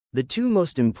The two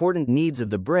most important needs of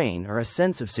the brain are a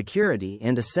sense of security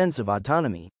and a sense of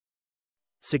autonomy.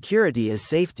 Security is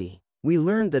safety. We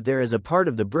learned that there is a part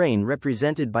of the brain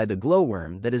represented by the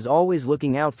glowworm that is always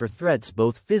looking out for threats,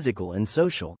 both physical and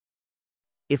social.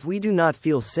 If we do not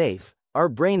feel safe, our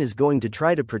brain is going to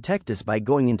try to protect us by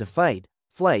going into fight,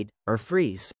 flight, or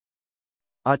freeze.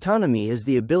 Autonomy is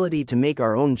the ability to make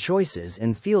our own choices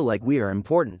and feel like we are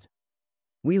important.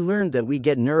 We learned that we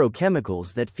get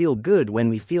neurochemicals that feel good when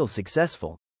we feel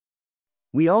successful.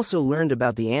 We also learned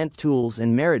about the ant tools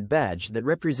and merit badge that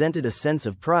represented a sense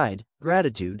of pride,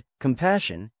 gratitude,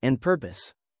 compassion, and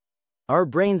purpose. Our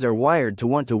brains are wired to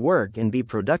want to work and be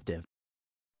productive.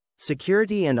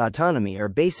 Security and autonomy are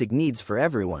basic needs for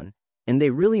everyone, and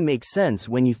they really make sense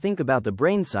when you think about the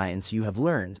brain science you have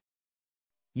learned.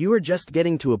 You are just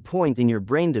getting to a point in your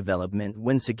brain development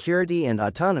when security and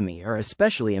autonomy are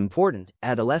especially important: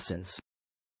 adolescence.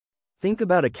 Think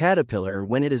about a caterpillar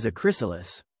when it is a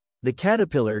chrysalis. The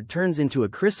caterpillar turns into a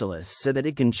chrysalis so that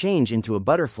it can change into a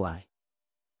butterfly.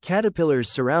 Caterpillars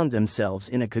surround themselves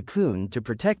in a cocoon to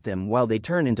protect them while they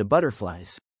turn into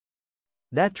butterflies.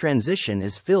 That transition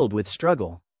is filled with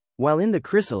struggle. While in the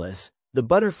chrysalis, the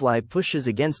butterfly pushes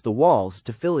against the walls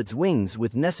to fill its wings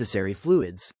with necessary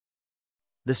fluids.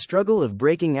 The struggle of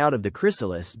breaking out of the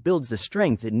chrysalis builds the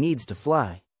strength it needs to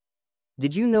fly.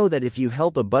 Did you know that if you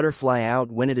help a butterfly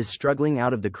out when it is struggling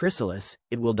out of the chrysalis,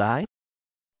 it will die?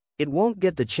 It won't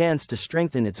get the chance to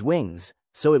strengthen its wings,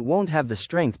 so it won't have the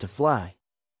strength to fly.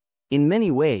 In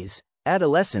many ways,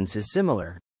 adolescence is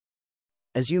similar.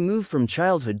 As you move from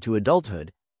childhood to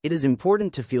adulthood, it is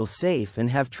important to feel safe and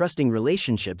have trusting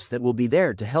relationships that will be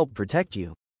there to help protect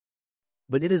you.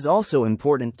 But it is also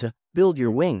important to build your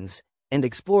wings and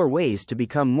explore ways to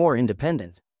become more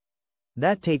independent.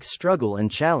 That takes struggle and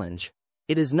challenge.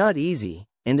 It is not easy,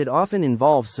 and it often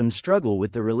involves some struggle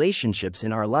with the relationships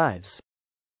in our lives.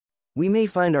 We may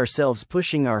find ourselves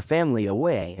pushing our family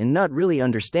away and not really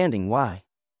understanding why.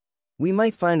 We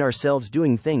might find ourselves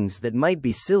doing things that might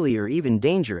be silly or even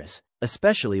dangerous,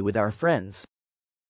 especially with our friends.